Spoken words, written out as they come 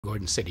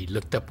Gordon said he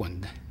looked up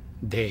one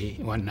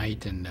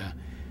night, and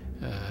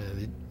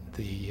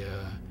the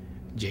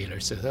jailer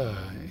says, "Oh,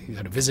 you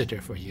got a visitor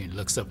for you." And he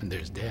looks up, and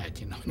there's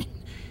Dad, and he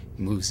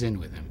moves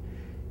in with him.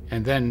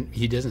 And then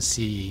he doesn't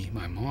see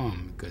my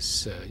mom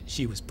because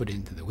she was put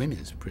into the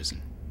women's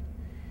prison.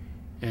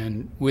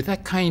 And with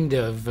that kind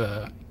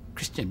of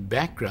Christian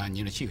background,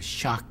 she was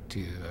shocked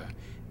to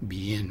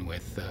be in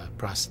with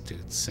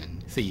prostitutes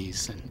and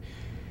thieves and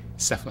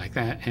stuff like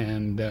that.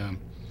 And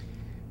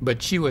but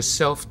she was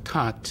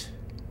self-taught.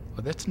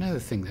 Well, that's another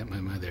thing that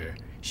my mother,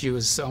 she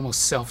was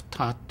almost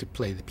self-taught to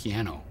play the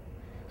piano.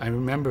 I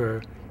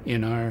remember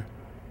in our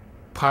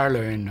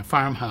parlor in the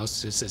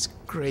farmhouse, there's this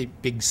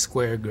great big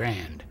square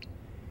grand.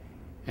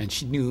 And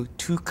she knew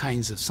 2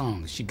 kinds of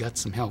songs. She got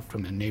some help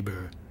from a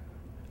neighbor,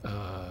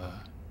 a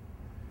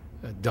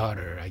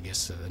daughter, I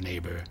guess, of the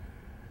neighbor,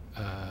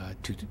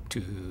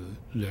 to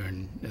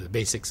learn the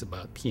basics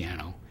about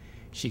piano.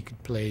 She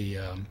could play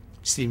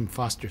Stephen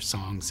Foster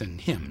songs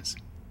and hymns.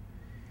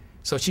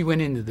 So she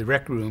went into the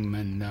rec room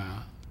and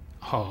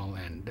hall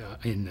and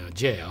in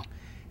jail,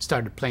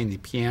 started playing the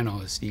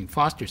piano, Stephen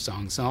Foster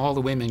songs, and all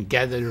the women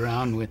gathered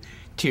around with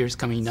tears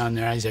coming down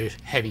their eyes. They're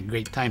having a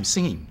great time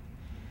singing.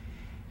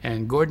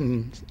 And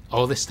Gordon,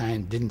 all this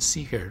time, didn't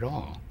see her at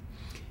all.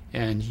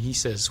 And he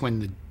says when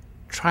the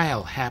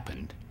trial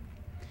happened,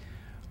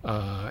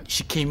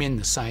 she came in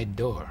the side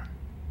door.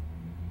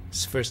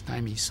 It's the first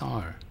time he saw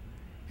her.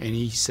 And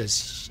he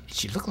says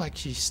she looked like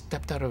she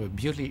stepped out of a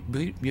beauty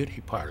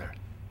parlor.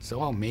 It's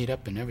all made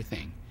up and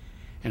everything.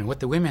 And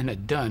what the women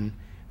had done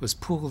was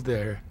pooled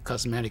their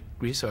cosmetic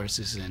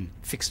resources and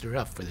fixed her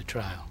up for the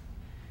trial.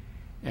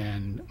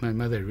 And my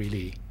mother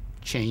really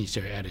changed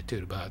her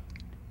attitude about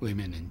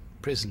women in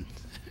prison.